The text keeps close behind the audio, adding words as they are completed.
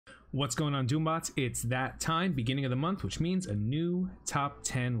What's going on, Doombots? It's that time, beginning of the month, which means a new top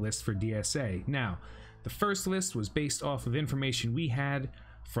 10 list for DSA. Now, the first list was based off of information we had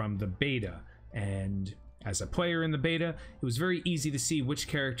from the beta, and as a player in the beta, it was very easy to see which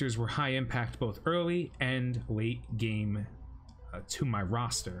characters were high impact both early and late game to my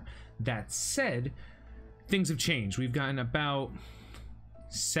roster. That said, things have changed. We've gotten about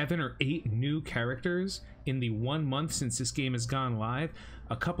 7 or 8 new characters in the 1 month since this game has gone live.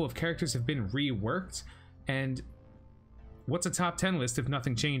 A couple of characters have been reworked, and what's a top 10 list if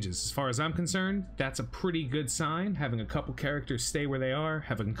nothing changes? As far as I'm concerned, that's a pretty good sign. Having a couple characters stay where they are,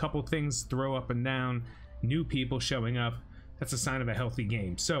 having a couple things throw up and down, new people showing up, that's a sign of a healthy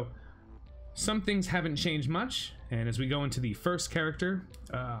game. So some things haven't changed much, and as we go into the first character,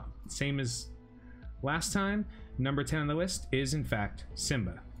 same as last time, number 10 on the list is in fact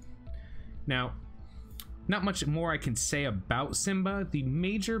Simba. Now, not much more I can say about Simba. The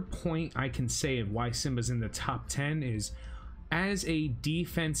major point I can say of why Simba's in the top 10 is, as a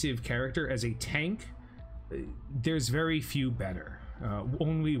defensive character, as a tank, there's very few better.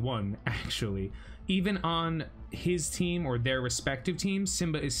 Only one, actually. Even on his team or their respective teams,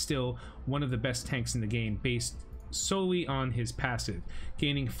 Simba is still one of the best tanks in the game based solely on his passive,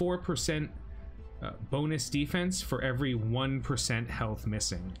 gaining 4% bonus defense for every 1% health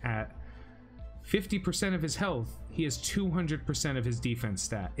missing. At 50% of his health, he has 200% of his defense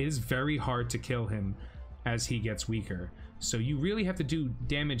stat. It is very hard to kill him as he gets weaker. So you really have to do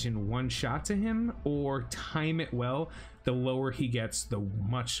damage in one shot to him or time it well. The lower he gets, the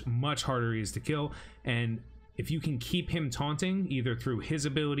much harder he is to kill. And if you can keep him taunting, either through his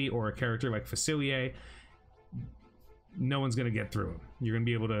ability or a character like Facilier, no one's going to get through him. You're going to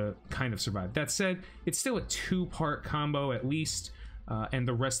be able to kind of survive. That said, it's still a 2-part combo at least. And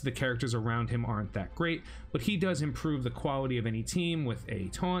the rest of the characters around him aren't that great, but he does improve the quality of any team with a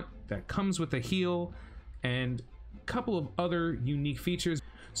taunt that comes with a heal and a couple of other unique features.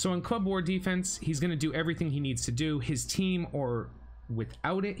 So in Club War defense, he's going to do everything he needs to do. His team or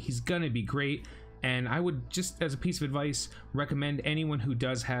without it, he's going to be great. And I would, just as a piece of advice, recommend anyone who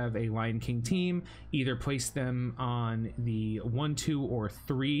does have a Lion King team, either place them on the 1, 2, or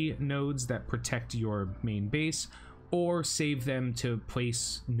 3 nodes that protect your main base, or save them to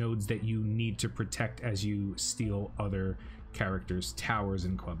place nodes that you need to protect as you steal other characters' towers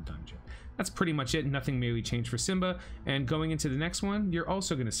in Club Dungeon. That's pretty much it. Nothing really changed for Simba. And going into the next one, you're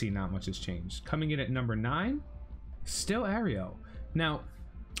also going to see not much has changed. Coming in at number 9, still Ariel. Now,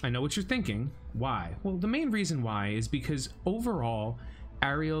 I know what you're thinking. Why? Well, the main reason why is because overall,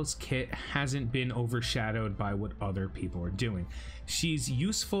 Ariel's kit hasn't been overshadowed by what other people are doing. She's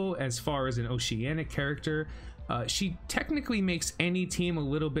useful as far as an Oceanic character. She technically makes any team a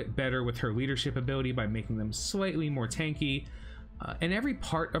little bit better with her leadership ability by making them slightly more tanky. And every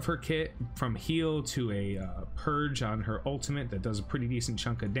part of her kit, from heal to a purge on her ultimate that does a pretty decent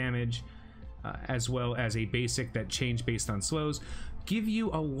chunk of damage, as well as a basic that change based on slows, give you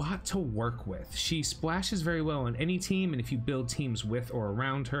a lot to work with. She splashes very well on any team, and if you build teams with or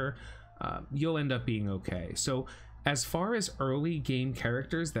around her, you'll end up being okay. So as far as early game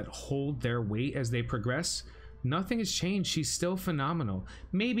characters that hold their weight as they progress, nothing has changed. She's still phenomenal.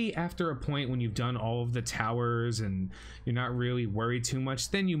 Maybe after a point when you've done all of the towers and you're not really worried too much,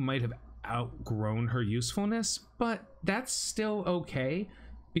 then you might have outgrown her usefulness, but that's still okay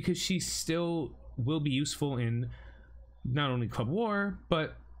because she still will be useful in not only Club War,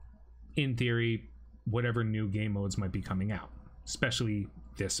 but in theory, whatever new game modes might be coming out, especially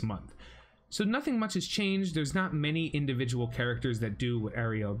this month. So nothing much has changed. There's not many individual characters that do what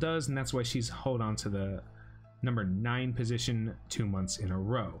Ariel does, and that's why she's held on to the number 9 position 2 months in a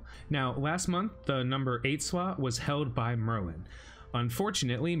row. Now, last month, the number 8 slot was held by Merlin.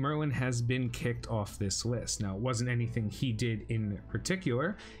 Unfortunately, Merlin has been kicked off this list. Now, it wasn't anything he did in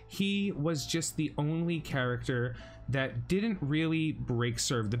particular. He was just the only character that didn't really break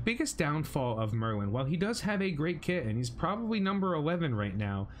serve. The biggest downfall of Merlin, while he does have a great kit, and he's probably number 11 right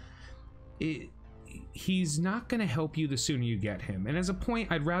now, he's not going to help you the sooner you get him. And as a point,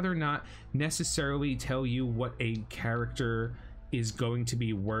 I'd rather not necessarily tell you what a character is going to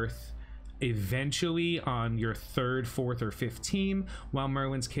be worth eventually on your 3rd, 4th, or 5th team. While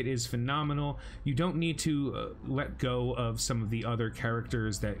Merlin's kit is phenomenal, you don't need to let go of some of the other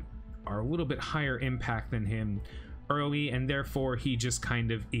characters that are a little bit higher impact than him early, and therefore he just kind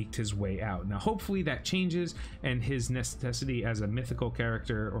of eked his way out. Now hopefully that changes and his necessity as a mythical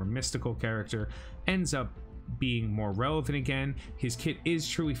character or mystical character ends up being more relevant again. His kit is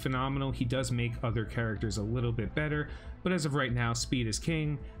truly phenomenal. He does make other characters a little bit better, but as of right now, speed is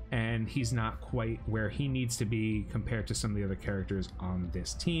king, and he's not quite where he needs to be compared to some of the other characters on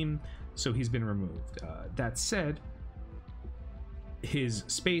this team, so he's been removed. That said, his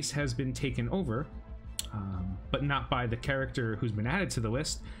space has been taken over, but not by the character who's been added to the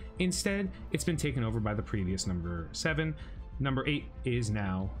list. Instead, it's been taken over by the previous number 7. Number 8 is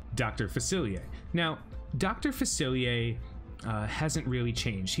now Dr. Facilier. Now, Dr. Facilier hasn't really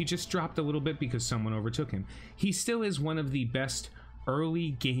changed. He just dropped a little bit because someone overtook him. He still is one of the best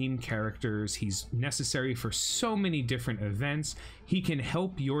early game characters. He's necessary for so many different events. He can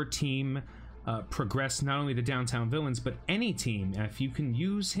help your team progress, not only the downtown villains, but any team. If you can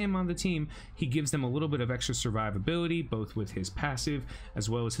use him on the team, he gives them a little bit of extra survivability, both with his passive as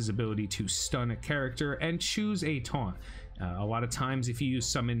well as his ability to stun a character and choose a taunt. A lot of times if you use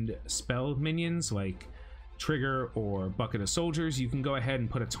summoned spell minions like Trigger or Bucket of Soldiers, you can go ahead and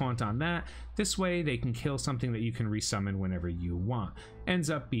put a taunt on that. This way they can kill something that you can resummon whenever you want. Ends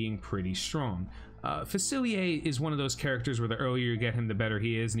up being pretty strong. Facilier is one of those characters where the earlier you get him, the better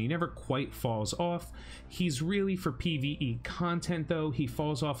he is, and he never quite falls off. He's really for PvE content though. He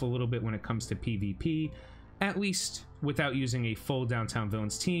falls off a little bit when it comes to PvP, at least without using a full Downtown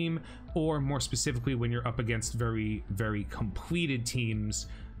Villains team, or more specifically when you're up against very, very completed teams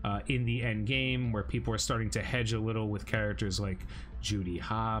in the end game, where people are starting to hedge a little with characters like Judy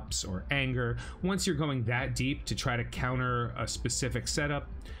Hopps or Anger. Once you're going that deep to try to counter a specific setup,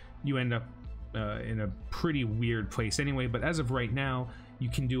 you end up in a pretty weird place anyway. But as of right now, you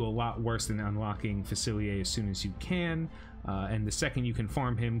can do a lot worse than unlocking Facilier as soon as you can, and the second you can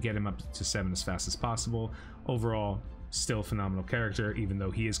farm him, get him up to 7 as fast as possible. Overall, still a phenomenal character, even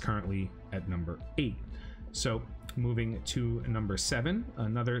though he is currently at number 8. So moving to number 7,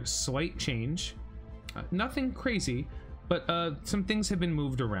 another slight change. Nothing crazy, but some things have been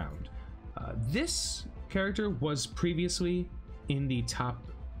moved around. This character was previously in the top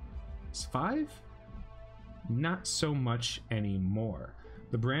 5, not so much anymore.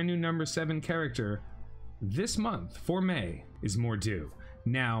 The brand new number 7 character this month for May is Mordew.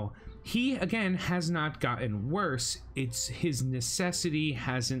 Now, he again has not gotten worse. It's his necessity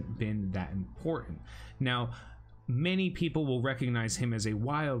hasn't been that important. Now, many people will recognize him as a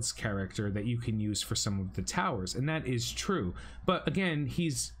Wilds character that you can use for some of the towers, and that is true. But again,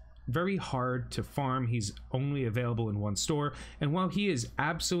 he's very hard to farm. He's only available in one store, and while he is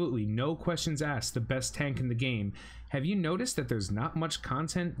absolutely, no questions asked, the best tank in the game, have you noticed that there's not much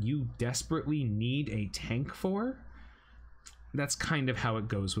content you desperately need a tank for? That's kind of how it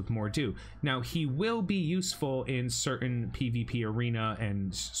goes with Mordew. Now, he will be useful in certain PvP arena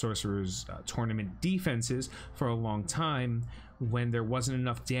and sorcerer's tournament defenses for a long time. When there wasn't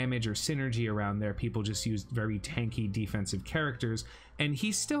enough damage or synergy around there, people just used very tanky defensive characters, and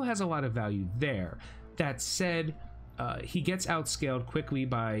he still has a lot of value there. That said, he gets outscaled quickly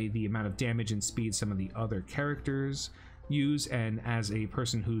by the amount of damage and speed some of the other characters use, and as a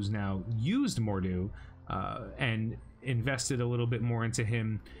person who's now used Mordew and invested a little bit more into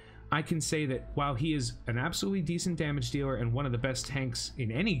him, I can say that while he is an absolutely decent damage dealer and one of the best tanks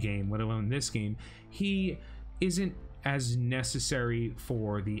in any game, let alone this game, he isn't as necessary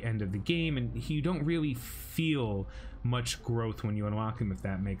for the end of the game, and you don't really feel much growth when you unlock him, if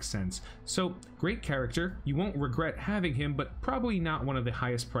that makes sense. So, great character, you won't regret having him, but probably not one of the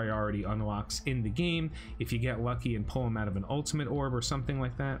highest priority unlocks in the game. If you get lucky and pull him out of an ultimate orb or something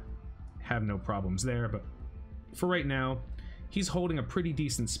like that, have no problems there, but for right now, he's holding a pretty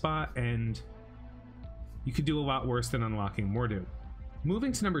decent spot, and you could do a lot worse than unlocking Mordew.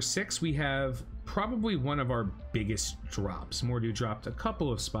 Moving to number 6, we have probably one of our biggest drops. Mordew dropped a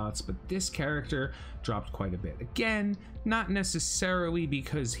couple of spots, but this character dropped quite a bit. Again, not necessarily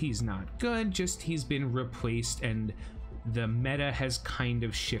because he's not good, just he's been replaced and the meta has kind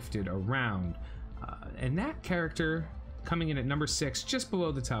of shifted around. And that character, coming in at number 6, just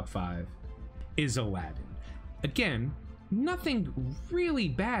below the top 5, is Aladdin. Again, nothing really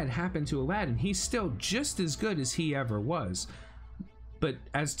bad happened to Aladdin. He's still just as good as he ever was. But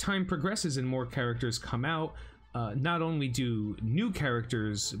as time progresses and more characters come out, not only do new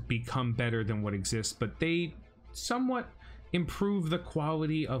characters become better than what exists, but they somewhat improve the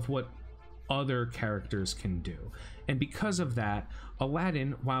quality of what other characters can do. And because of that,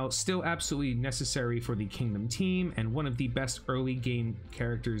 Aladdin, while still absolutely necessary for the Kingdom team and one of the best early game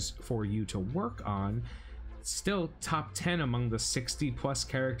characters for you to work on, still top 10 among the 60 plus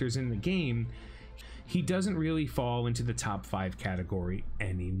characters in the game, he doesn't really fall into the top 5 category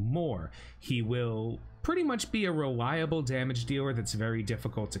anymore. He will pretty much be a reliable damage dealer that's very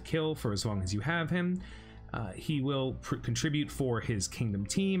difficult to kill for as long as you have him. He will contribute for his Kingdom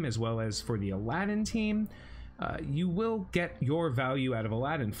team as well as for the Aladdin team. you will get your value out of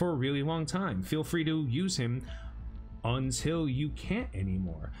Aladdin for a really long time. Feel free to use him until you can't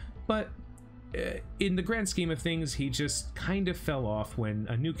anymore. But in the grand scheme of things, he just kind of fell off when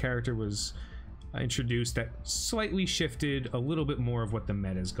a new character was introduced that slightly shifted a little bit more of what the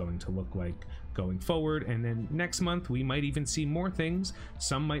meta is going to look like going forward. And then next month we might even see more things.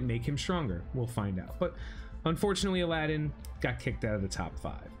 Some might make him stronger. We'll find out. But unfortunately, Aladdin got kicked out of the top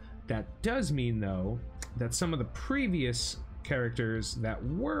 5. That does mean, though, that some of the previous characters that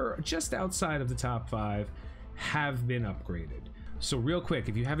were just outside of the top 5 have been upgraded. So real quick,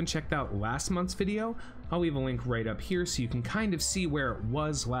 if you haven't checked out last month's video, I'll leave a link right up here so you can kind of see where it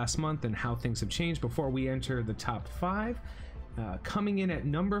was last month and how things have changed before we enter the top 5. Coming in at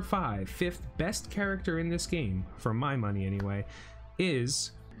number 5, 5th best character in this game, for my money anyway,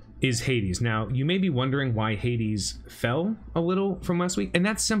 is Hades. Now, you may be wondering why Hades fell a little from last week, and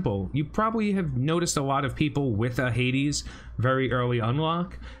that's simple. You probably have noticed a lot of people with a Hades very early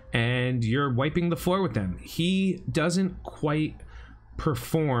unlock, and you're wiping the floor with them. He doesn't quite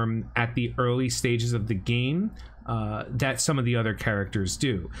perform at the early stages of the game that some of the other characters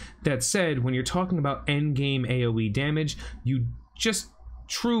do. That said, when you're talking about endgame AoE damage, you just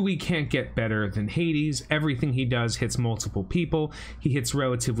truly can't get better than Hades. Everything he does hits multiple people. He hits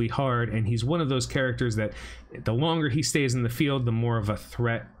relatively hard, and he's one of those characters that the longer he stays in the field, the more of a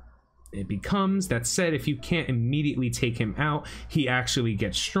threat it becomes. That said, if you can't immediately take him out, he actually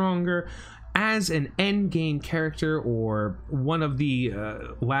gets stronger. As an endgame character, or one of the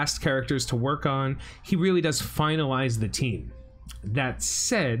last characters to work on, he really does finalize the team. That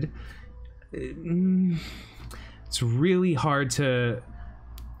said, it's really hard to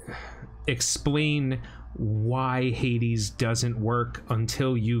explain why Hades doesn't work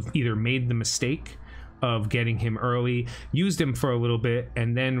until you've either made the mistake of getting him early, used him for a little bit,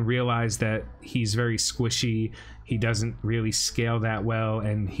 and then realized that he's very squishy, he doesn't really scale that well,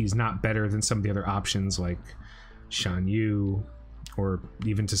 and he's not better than some of the other options like Shan Yu, or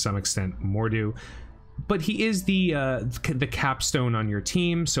even to some extent Mordu. But he is the capstone on your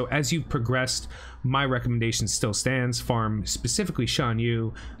team, so as you've progressed, my recommendation still stands. Farm specifically Shan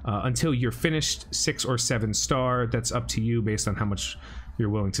Yu until you're finished 6 or 7 star. That's up to you based on how much you're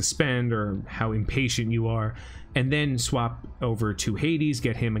willing to spend or how impatient you are, and then swap over to Hades,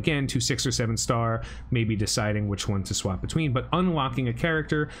 get him again to 6 or 7 star, maybe deciding which one to swap between. But unlocking a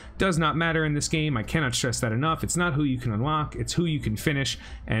character does not matter in this game. I cannot stress that enough. It's not who you can unlock, it's who you can finish,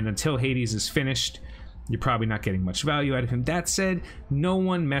 and until Hades is finished, you're probably not getting much value out of him. That said, no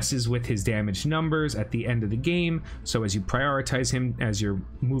one messes with his damage numbers at the end of the game, so as you prioritize him as you're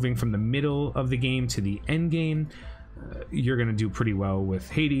moving from the middle of the game to the end game, you're gonna do pretty well with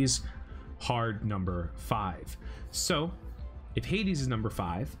Hades. Hard number 5. So if Hades is number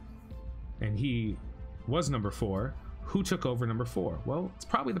 5 and he was number 4, who took over number 4? Well, it's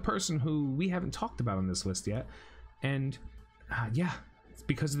probably the person who we haven't talked about on this list yet, and yeah, it's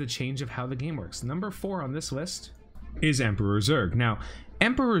because of the change of how the game works. Number 4 on this list is Emperor Zurg. Now,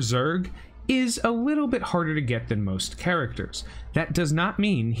 Emperor Zurg is a little bit harder to get than most characters. That does not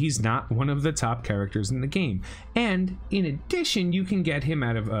mean he's not one of the top characters in the game. And in addition, you can get him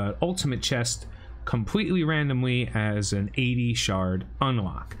out of an ultimate chest completely randomly as an 80 shard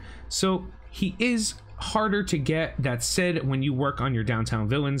unlock. So he is harder to get. That said, when you work on your downtown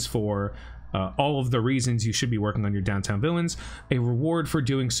villains for all of the reasons you should be working on your downtown villains, a reward for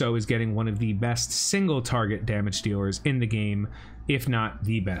doing so is getting one of the best single target damage dealers in the game, if not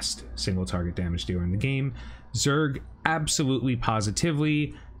the best single target damage dealer in the game. Zurg absolutely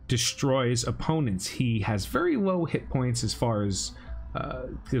positively destroys opponents. He has very low hit points as far as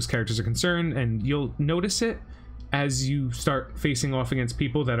those characters are concerned, and you'll notice it as you start facing off against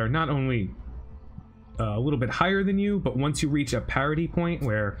people that are not only a little bit higher than you, but once you reach a parity point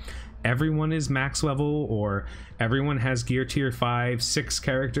where everyone is max level or everyone has gear tier 5, 6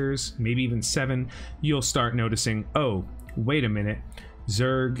 characters, maybe even 7, you'll start noticing, oh, wait a minute,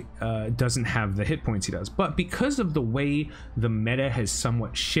 Zurg doesn't have the hit points he does. But because of the way the meta has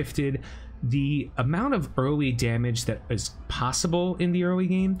somewhat shifted, the amount of early damage that is possible in the early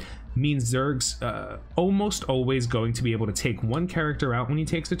game means Zurg's almost always going to be able to take one character out when he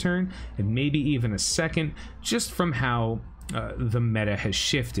takes a turn, and maybe even a second, just from how the meta has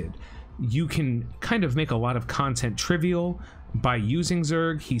shifted. You can kind of make a lot of content trivial by using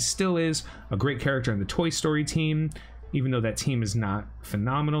Zurg. He still is a great character in the Toy Story team. Even though that team is not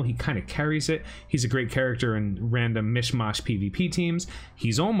phenomenal, he kind of carries it. He's a great character in random mishmash PvP teams.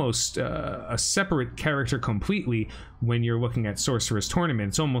 He's almost a separate character completely when you're looking at Sorcerer's Tournament.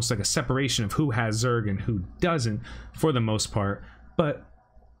 It's almost like a separation of who has Zurg and who doesn't for the most part. But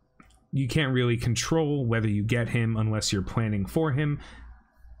you can't really control whether you get him unless you're planning for him.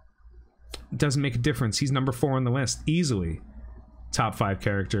 It doesn't make a difference. He's number 4 on the list, easily top 5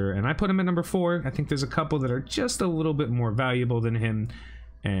 character, and I put him at number 4. I think there's a couple that are just a little bit more valuable than him,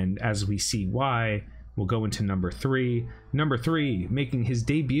 and as we see why, we'll go into number 3. Number 3, making his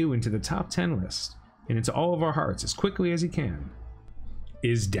debut into the top 10 list and into all of our hearts as quickly as he can,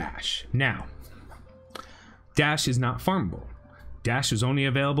 is Dash. Now, Dash is not farmable. Dash is only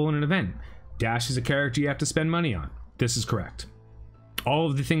available in an event. Dash is a character you have to spend money on. This is correct. All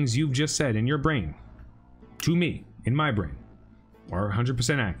of the things you've just said in your brain, to me, in my brain, are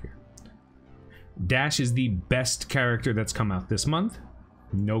 100% accurate. Dash is the best character that's come out this month,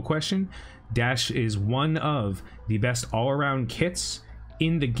 no question. Dash is one of the best all-around kits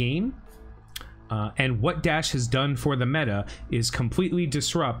in the game. And what Dash has done for the meta is completely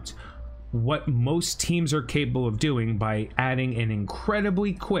disrupt what most teams are capable of doing by adding an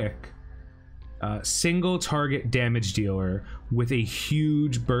incredibly quick single target damage dealer with a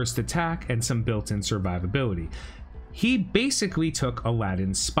huge burst attack and some built-in survivability. He basically took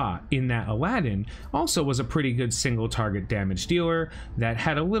Aladdin's spot, in that Aladdin also was a pretty good single target damage dealer that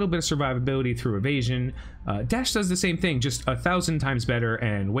had a little bit of survivability through evasion. Dash does the same thing, just 1,000 times better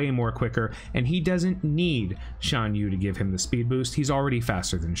and way more quicker, and he doesn't need Shan Yu to give him the speed boost. He's already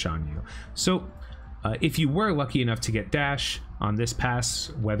faster than Shan Yu. So if you were lucky enough to get Dash on this pass,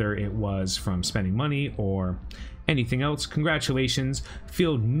 whether it was from spending money or anything else, congratulations.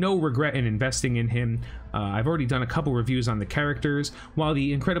 Feel no regret in investing in him. I've already done a couple reviews on the characters. While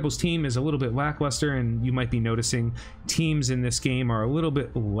the Incredibles team is a little bit lackluster, and you might be noticing teams in this game are a little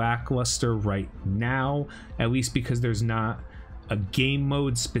bit lackluster right now, at least because there's not a game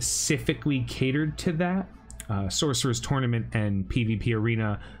mode specifically catered to that. Sorcerer's Tournament and PvP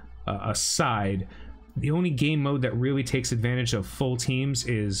Arena aside, the only game mode that really takes advantage of full teams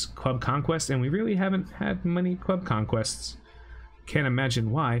is Club Conquest, and we really haven't had many Club Conquests. Can't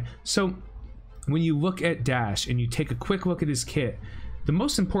imagine why. So when you look at Dash and you take a quick look at his kit, the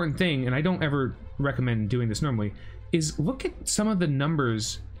most important thing, and I don't ever recommend doing this normally, is look at some of the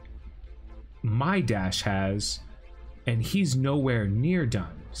numbers my Dash has, and he's nowhere near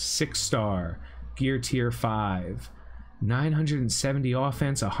done. 6-star, gear tier 5, 970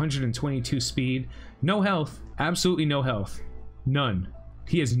 offense, 122 speed, no health, absolutely no health, none.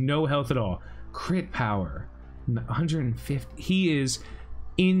 He has no health at all. Crit power, 150. He is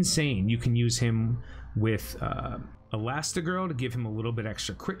insane. You can use him with Elastigirl to give him a little bit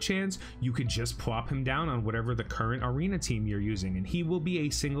extra crit chance. You could just plop him down on whatever the current arena team you're using, and he will be a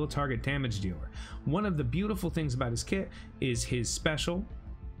single target damage dealer. One of the beautiful things about his kit is his special,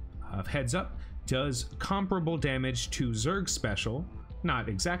 heads up, does comparable damage to Zerg's special, not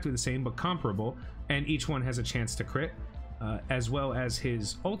exactly the same, but comparable, and each one has a chance to crit, as well as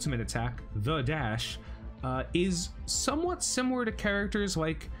his ultimate attack, the Dash, is somewhat similar to characters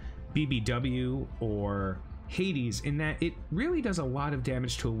like BBW or Hades in that it really does a lot of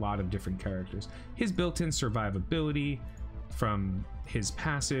damage to a lot of different characters. His built-in survivability from his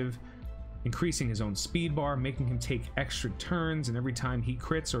passive, increasing his own speed bar, making him take extra turns, and every time he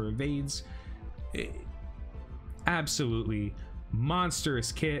crits or evades, absolutely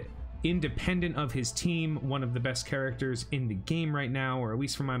monstrous kit. Independent of his team, one of the best characters in the game right now, or at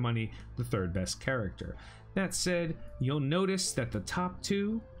least for my money, the 3rd best character. That said, you'll notice that the top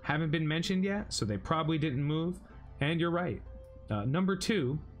 2 haven't been mentioned yet, so they probably didn't move, and you're right. Number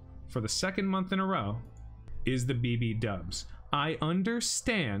 2, for the 2nd month in a row, is the BB Dubs. I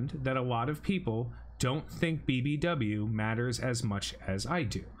understand that a lot of people don't think BBW matters as much as I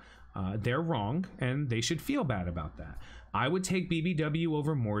do. They're wrong, and they should feel bad about that. I would take BBW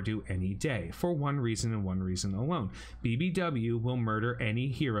over Mordu any day, for one reason and one reason alone. BBW will murder any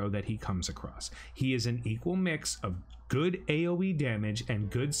hero that he comes across. He is an equal mix of good AoE damage and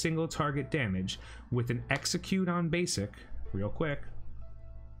good single target damage with an execute on basic, real quick.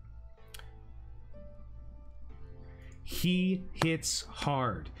 He hits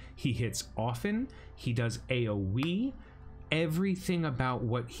hard. He hits often. He does AoE. Everything about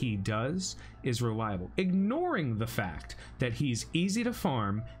what he does is reliable, ignoring the fact that he's easy to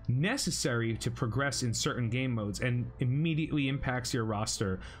farm, necessary to progress in certain game modes, and immediately impacts your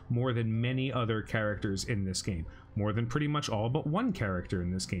roster more than many other characters in this game. More than pretty much all but one character in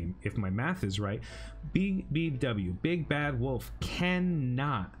this game, if my math is right. BBW, Big Bad Wolf,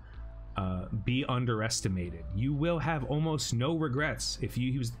 cannot be underestimated. You will have almost no regrets if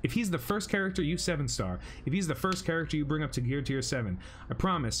he's the first character you 7-star, if he's the first character you bring up to gear tier 7. I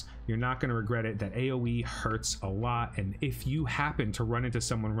promise you're not going to regret it. That AoE hurts a lot, and if you happen to run into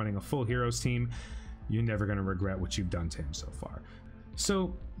someone running a full heroes team, you're never going to regret what you've done to him so far.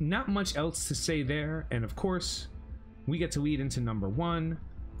 So not much else to say there, and of course we get to lead into number 1,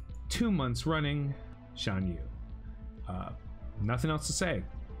 2 months running, Shan Yu. Nothing else to say.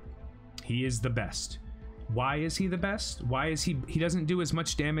 He is the best. Why is he the best? Why is he doesn't do as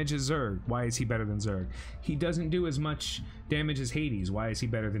much damage as Zerg? Why is he better than Zerg? He doesn't do as much damage as Hades. Why is he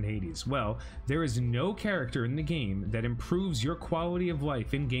better than Hades? Well, there is no character in the game that improves your quality of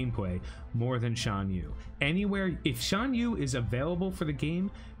life in gameplay more than Shan Yu. Anywhere, if Shan Yu is available for the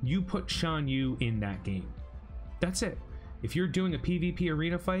game, you put Shan Yu in that game. That's it. If you're doing a PvP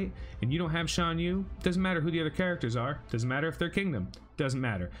arena fight and you don't have Shan Yu, doesn't matter who the other characters are, doesn't matter if they're Kingdom, doesn't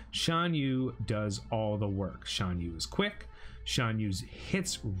matter. Shan Yu does all the work. Shan Yu is quick, Shan Yu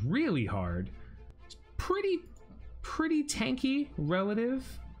hits really hard, it's pretty tanky relative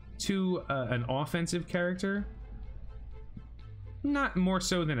to an offensive character. Not more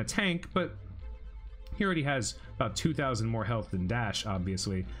so than a tank, but he already has about 2,000 more health than Dash,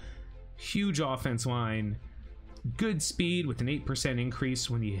 obviously. Huge offense line. Good speed with an 8% increase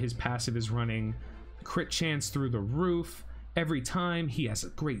when his passive is running. Crit chance through the roof every time. He has a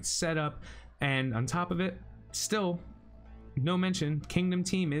great setup, and on top of it, still no mention, Kingdom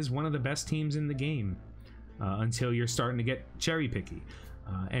team is one of the best teams in the game until you're starting to get cherry picky,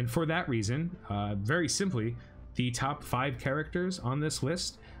 and for that reason, very simply, the top 5 characters on this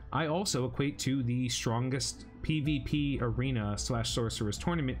list I also equate to the strongest PvP arena / sorceress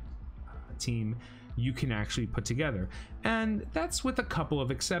tournament team you can actually put together. And that's with a couple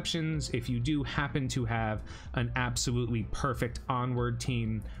of exceptions. If you do happen to have an absolutely perfect onward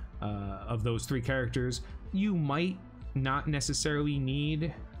team of those 3 characters, you might not necessarily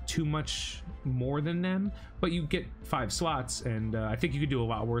need too much more than them, but you get 5 slots, and I think you could do a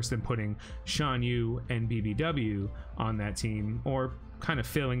lot worse than putting Shan Yu and BBW on that team, or kind of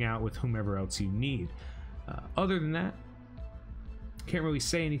filling out with whomever else you need. Other than that, can't really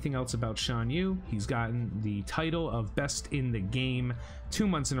say anything else about Shan Yu. He's gotten the title of best in the game 2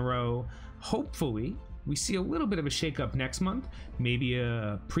 months in a row. Hopefully we see a little bit of a shakeup next month. Maybe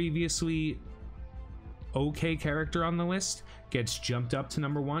a previously okay character on the list gets jumped up to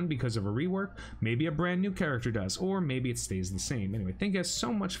number 1 because of a rework. Maybe a brand new character does, or maybe it stays the same. Anyway, thank you guys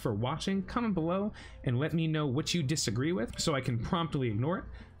so much for watching. Comment below and let me know what you disagree with so I can promptly ignore it.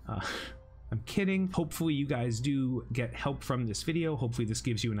 I'm kidding. Hopefully you guys do get help from this video. Hopefully this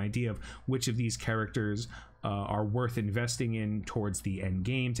gives you an idea of which of these characters are worth investing in towards the end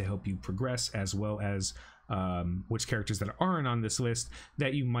game to help you progress, as well as which characters that aren't on this list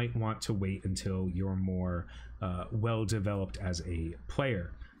that you might want to wait until you're more well developed as a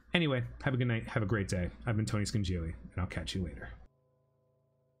player. Anyway, have a good night, have a great day. I've been Tony Scungili, and I'll catch you later.